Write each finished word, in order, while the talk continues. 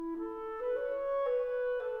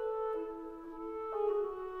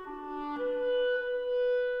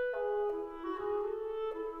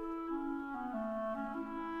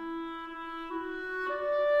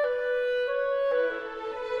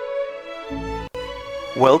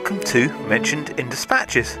Welcome to Mentioned in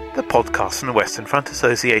Dispatches, the podcast from the Western Front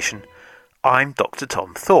Association. I'm Dr.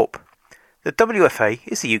 Tom Thorpe. The WFA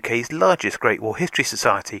is the UK's largest Great War History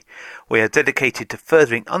Society. We are dedicated to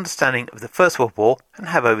furthering understanding of the First World War and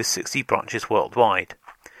have over 60 branches worldwide.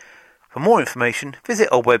 For more information, visit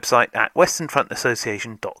our website at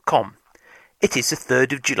westernfrontassociation.com. It is the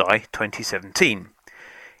 3rd of July 2017.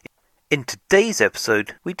 In today's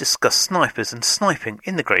episode, we discuss snipers and sniping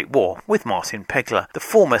in the Great War with Martin Pegler, the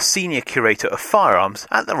former Senior Curator of Firearms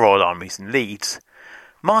at the Royal Armies in Leeds.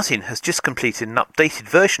 Martin has just completed an updated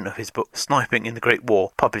version of his book Sniping in the Great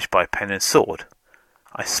War, published by Pen and Sword.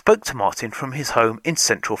 I spoke to Martin from his home in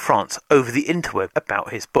central France over the interweb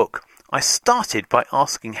about his book. I started by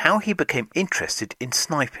asking how he became interested in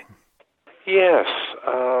sniping. Yes,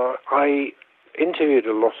 I interviewed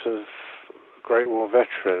a lot of Great War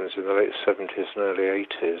veterans in the late 70s and early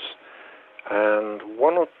 80s, and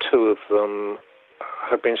one or two of them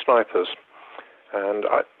have been snipers. And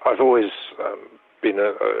I've always been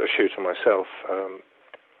a shooter myself.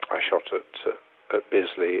 I shot at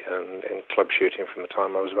Bisley and in club shooting from the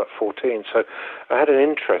time I was about 14, so I had an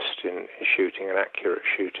interest in shooting and accurate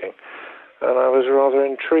shooting, and I was rather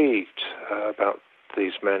intrigued about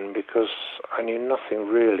these men because I knew nothing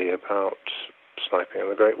really about sniping in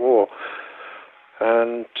the Great War.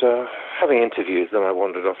 And having interviewed them, I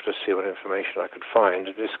wandered off to see what information I could find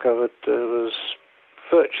and discovered there was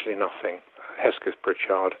virtually nothing. Hesketh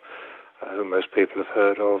Pritchard, who most people have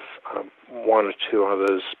heard of, one or two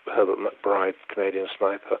others, Herbert McBride, Canadian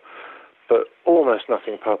sniper, but almost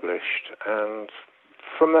nothing published. And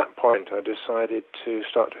from that point, I decided to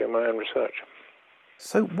start doing my own research.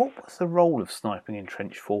 So what was the role of sniping in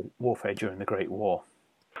trench warfare during the Great War?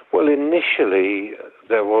 Well, initially,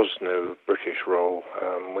 there was no British role.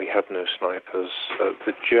 We had no snipers.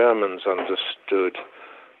 The Germans understood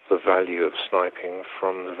the value of sniping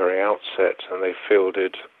from the very outset, and they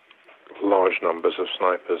fielded large numbers of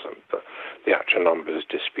snipers. The actual number is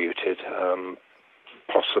disputed,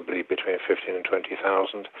 possibly between 15 and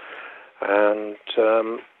 20,000. And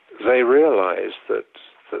they realized that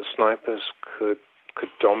snipers could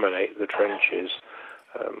dominate the trenches.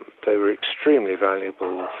 They were extremely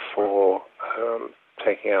valuable for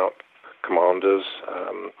taking out commanders.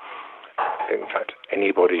 In fact,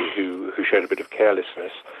 anybody who showed a bit of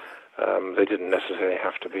carelessness. They didn't necessarily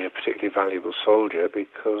have to be a particularly valuable soldier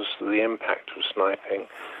because the impact of sniping,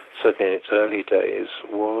 certainly in its early days,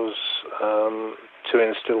 was to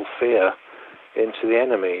instill fear into the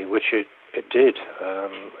enemy, which it did.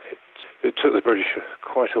 It took the British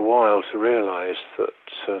quite a while to realise that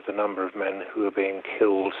the number of men who were being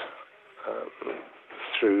killed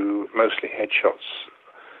through mostly headshots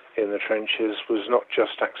in the trenches was not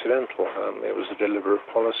just accidental. It was a deliberate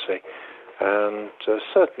policy. And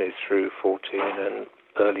certainly through 14 and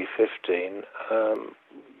early 15,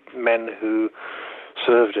 men who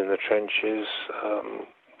served in the trenches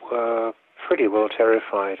were pretty well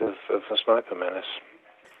terrified of the sniper menace.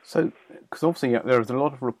 So, because obviously there was a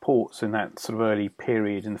lot of reports in that sort of early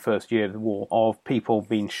period in the first year of the war of people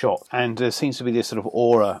being shot, and there seems to be this sort of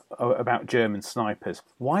aura about German snipers.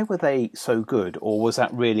 Why were they so good, or was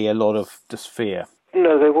that really a lot of just fear?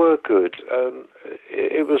 No, they were good.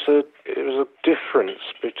 It was a difference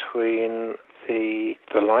between the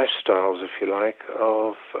lifestyles, if you like,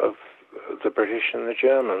 of the British and the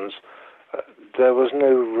Germans. There was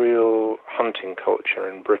no real hunting culture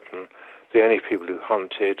in Britain. The only people who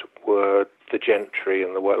hunted were the gentry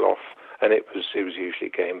and the well-off, and it was usually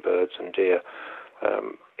game birds and deer.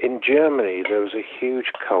 In Germany, there was a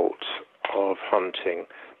huge cult of hunting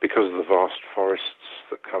because of the vast forests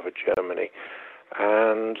that covered Germany.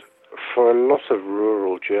 And for a lot of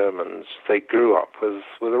rural Germans, they grew up with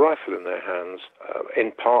a rifle in their hands,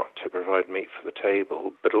 in part to provide meat for the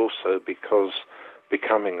table, but also because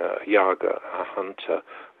becoming a Jäger, a hunter,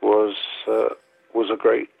 was a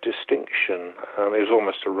great distinction. It was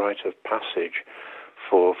almost a rite of passage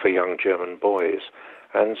for young German boys.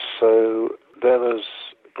 And so there was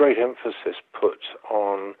great emphasis put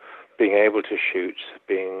on being able to shoot,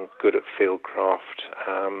 being good at fieldcraft.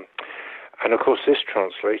 And of course this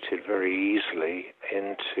translated very easily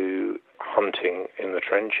into hunting in the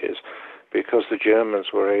trenches because the Germans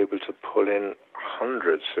were able to pull in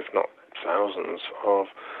hundreds, if not thousands, of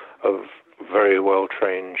very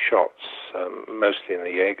well-trained shots, mostly in the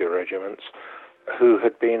Jaeger regiments, who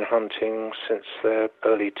had been hunting since their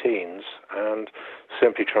early teens and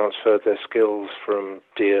simply transferred their skills from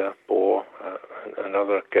deer, boar, and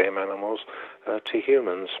other game animals to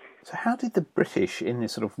humans. So how did the British in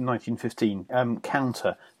this sort of 1915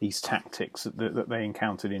 counter these tactics that they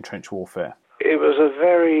encountered in trench warfare? It was a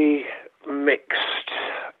very mixed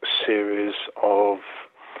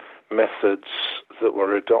methods that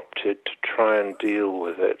were adopted to try and deal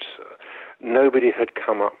with it. Nobody had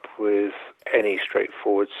come up with any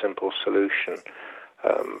straightforward, simple solution.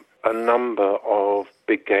 A number of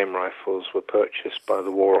big game rifles were purchased by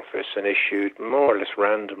the War Office and issued more or less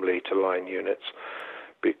randomly to line units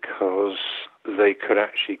because they could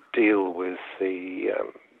actually deal with the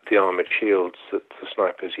armoured shields that the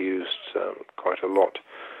snipers used quite a lot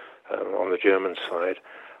on the German side.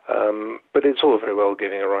 But it's all very well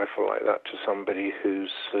giving a rifle like that to somebody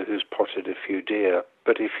who's potted a few deer.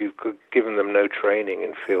 But if you've given them no training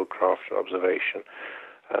in fieldcraft and observation,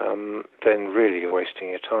 then really you're wasting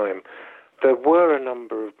your time. There were a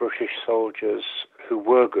number of British soldiers who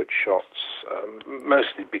were good shots,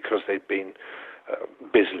 mostly because they'd been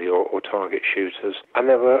Bisley or target shooters, and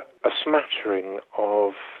there were a smattering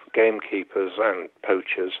of gamekeepers and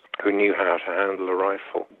poachers who knew how to handle a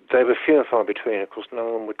rifle. They were few and far between. Of course, no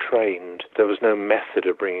one were trained. There was no method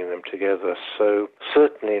of bringing them together. So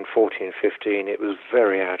certainly in 14-15, it was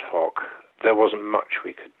very ad hoc. There wasn't much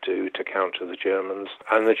we could do to counter the Germans,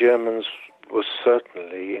 and the Germans were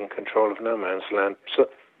certainly in control of no man's land,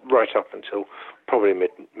 right up until probably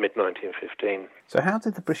mid-1915. So how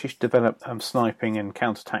did the British develop sniping and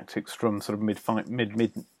counter-tactics from sort of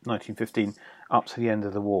mid-1915 up to the end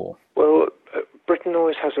of the war? Well, Britain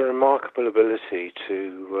always has a remarkable ability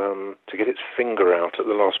to get its finger out at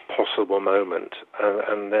the last possible moment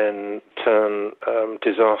and then turn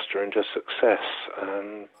disaster into success.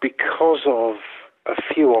 And because of a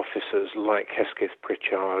few officers like Hesketh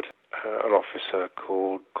Pritchard, an officer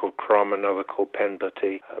called Crum, another called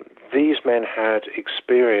Penberty, these men had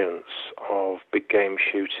experience of big game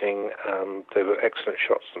shooting. They were excellent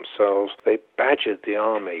shots themselves. They badgered the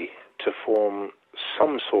army to form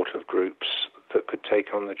some sort of groups that could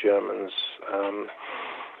take on the Germans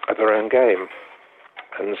at their own game.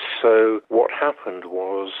 And so what happened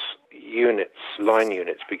was line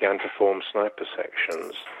units began to form sniper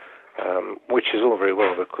sections, which is all very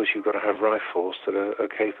well because you've got to have rifles that are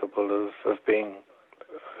capable of being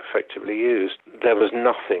effectively used. There was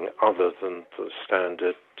nothing other than the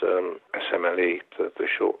standard SMLE, the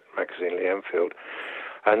short magazine Lee Enfield.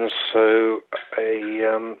 And so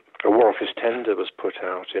a War Office tender was put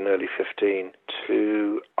out in early 15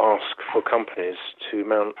 to ask for companies to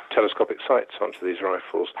mount telescopic sights onto these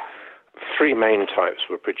rifles. 3 main types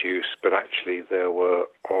were produced, but actually there were,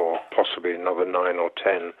 or possibly another 9 or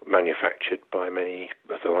 10, manufactured by many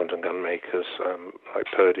of the London gun makers, like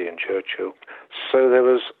Purdy and Churchill. So there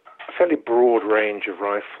was a fairly broad range of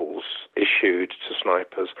rifles issued to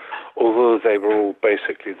snipers, although they were all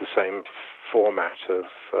basically the same format of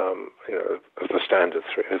the standard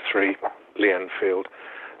 3 Lee Enfield,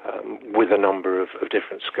 with a number of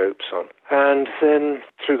different scopes on. And then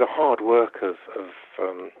through the hard work of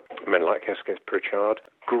men like Hesketh Pritchard,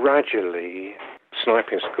 gradually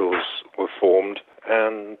sniping schools were formed,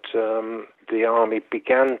 and the army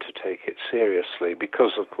began to take it seriously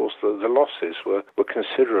because, of course, the losses were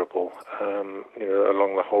considerable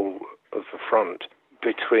along the whole of the front.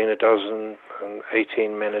 Between a dozen and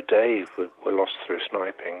 18 men a day were lost through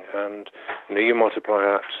sniping, and you multiply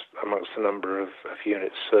that amongst the number of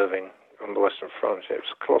units serving on the Western Front, it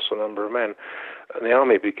was a colossal number of men. And the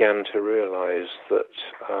army began to realise that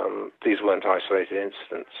these weren't isolated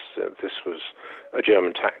incidents. This was a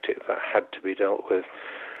German tactic that had to be dealt with.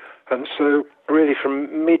 And so really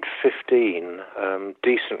from mid-15,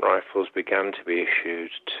 decent rifles began to be issued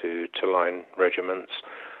to line regiments.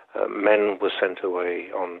 Men were sent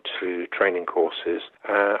away onto training courses,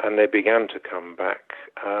 and they began to come back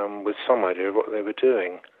with some idea of what they were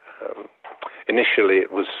doing. Initially,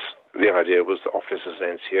 the idea was that officers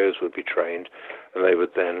and NCOs would be trained, and they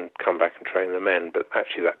would then come back and train the men, but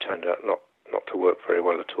actually that turned out not to work very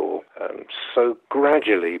well at all. So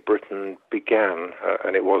gradually Britain began,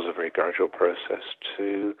 and it was a very gradual process,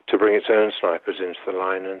 to bring its own snipers into the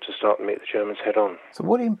line and to start to meet the Germans head on. So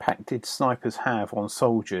what impact did snipers have on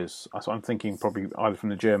soldiers? So I'm thinking probably either from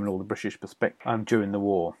the German or the British perspective during the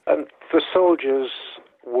war. The soldiers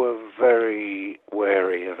were very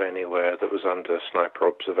wary of anywhere that was under sniper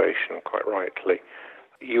observation, quite rightly.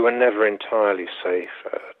 You were never entirely safe.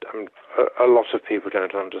 A lot of people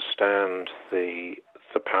don't understand the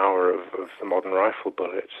power of the modern rifle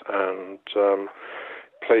bullet, and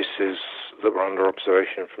places that were under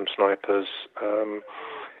observation from snipers,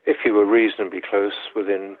 if you were reasonably close,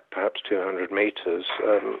 within perhaps 200 meters,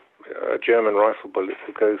 a German rifle bullet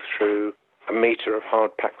would go through a meter of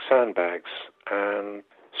hard-packed sandbags, and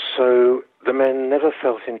so the men never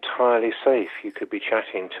felt entirely safe. You could be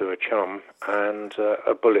chatting to a chum and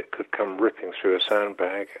a bullet could come ripping through a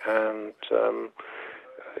sandbag and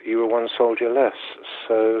you were one soldier less.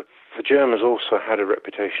 So The Germans also had a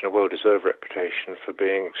reputation, a well-deserved reputation, for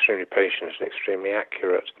being extremely patient and extremely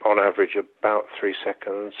accurate. On average, about 3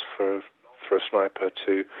 seconds for a sniper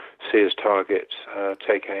to see his target,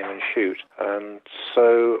 take aim and shoot. And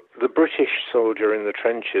so the British soldier in the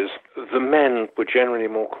trenches, the men were generally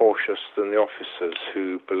more cautious than the officers,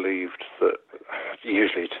 who believed that,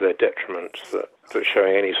 usually to their detriment, that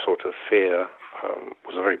showing any sort of fear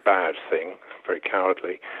was a very bad thing, very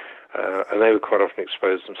cowardly. And they would quite often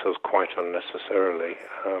expose themselves quite unnecessarily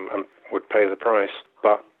and would pay the price.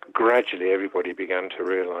 But gradually everybody began to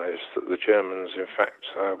realise that the Germans, in fact,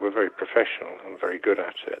 were very professional and very good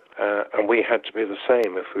at it. And we had to be the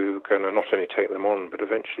same if we were going to not only take them on, but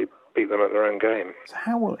eventually beat them at their own game. So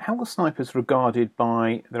how were snipers regarded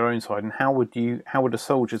by their own side, and how would the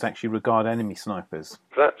soldiers actually regard enemy snipers?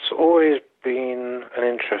 That's always been an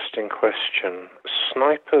interesting question.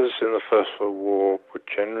 Snipers in the First World War were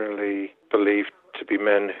generally believed to be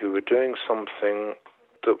men who were doing something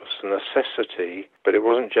that was a necessity, but it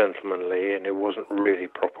wasn't gentlemanly and it wasn't really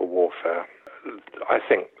proper warfare. I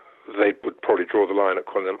think they would probably draw the line at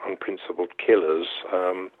calling them unprincipled killers,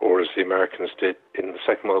 or as the Americans did in the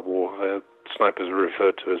Second World War, snipers were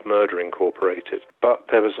referred to as murder incorporated. But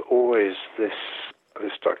there was always this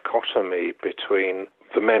dichotomy between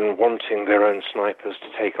the men wanting their own snipers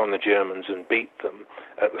to take on the Germans and beat them,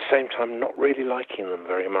 at the same time not really liking them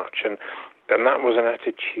very much. And that was an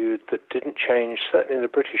attitude that didn't change, certainly in the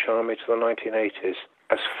British Army, to the 1980s.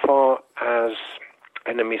 As far as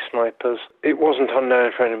enemy snipers, it wasn't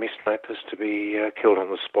unknown for enemy snipers to be killed on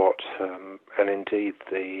the spot. And indeed,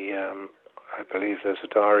 I believe there's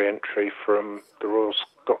a diary entry from the Royal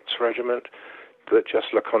Scots Regiment that just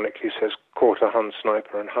laconically says, "Caught a Hun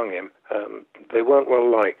sniper and hung him." They weren't well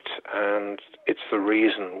liked, and it's the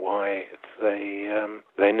reason why they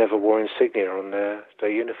never wore insignia on their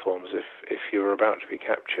uniforms. If you were about to be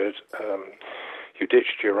captured, you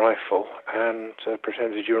ditched your rifle and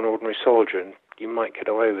pretended you were an ordinary soldier, and you might get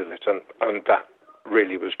away with it. And that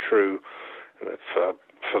really was true for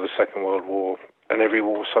the Second World War and every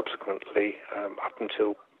war subsequently, up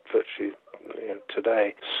until virtually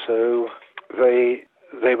today. So they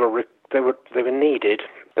were needed.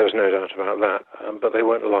 There was no doubt about that, but they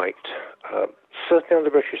weren't liked. Certainly on the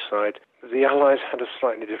British side, the Allies had a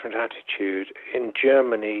slightly different attitude. In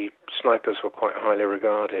Germany, snipers were quite highly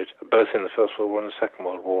regarded, both in the First World War and the Second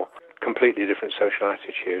World War. Completely different social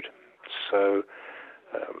attitude. So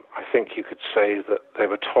I think you could say that they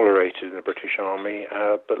were tolerated in the British Army,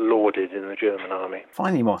 but lauded in the German army.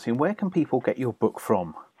 Finally, Martin, where can people get your book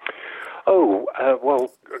from?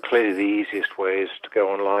 Well, clearly the easiest way is to go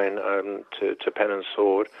online to Pen and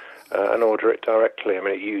Sword and order it directly. I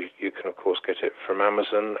mean, you can, of course, get it from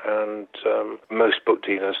Amazon, and most book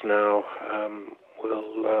dealers now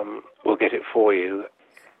will get it for you.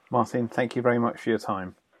 Martin, thank you very much for your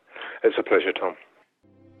time. It's a pleasure, Tom.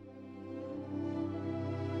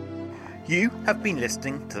 You have been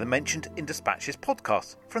listening to the Mentioned in Dispatches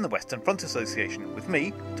podcast from the Western Front Association with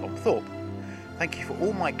me, Tom Thorpe. Thank you for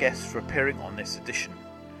all my guests for appearing on this edition.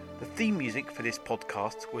 The theme music for this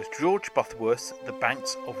podcast was George Butterworth's The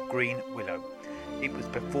Banks of Green Willow. It was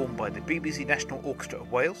performed by the BBC National Orchestra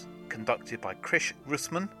of Wales, conducted by Krish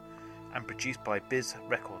Russman, and produced by Biz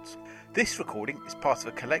Records. This recording is part of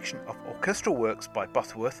a collection of orchestral works by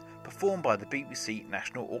Butterworth performed by the BBC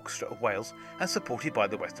National Orchestra of Wales and supported by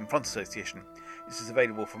the Western Front Association. This is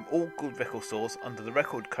available from all good record stores under the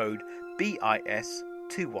record code BIS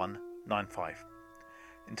 2195.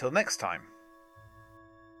 Until next time.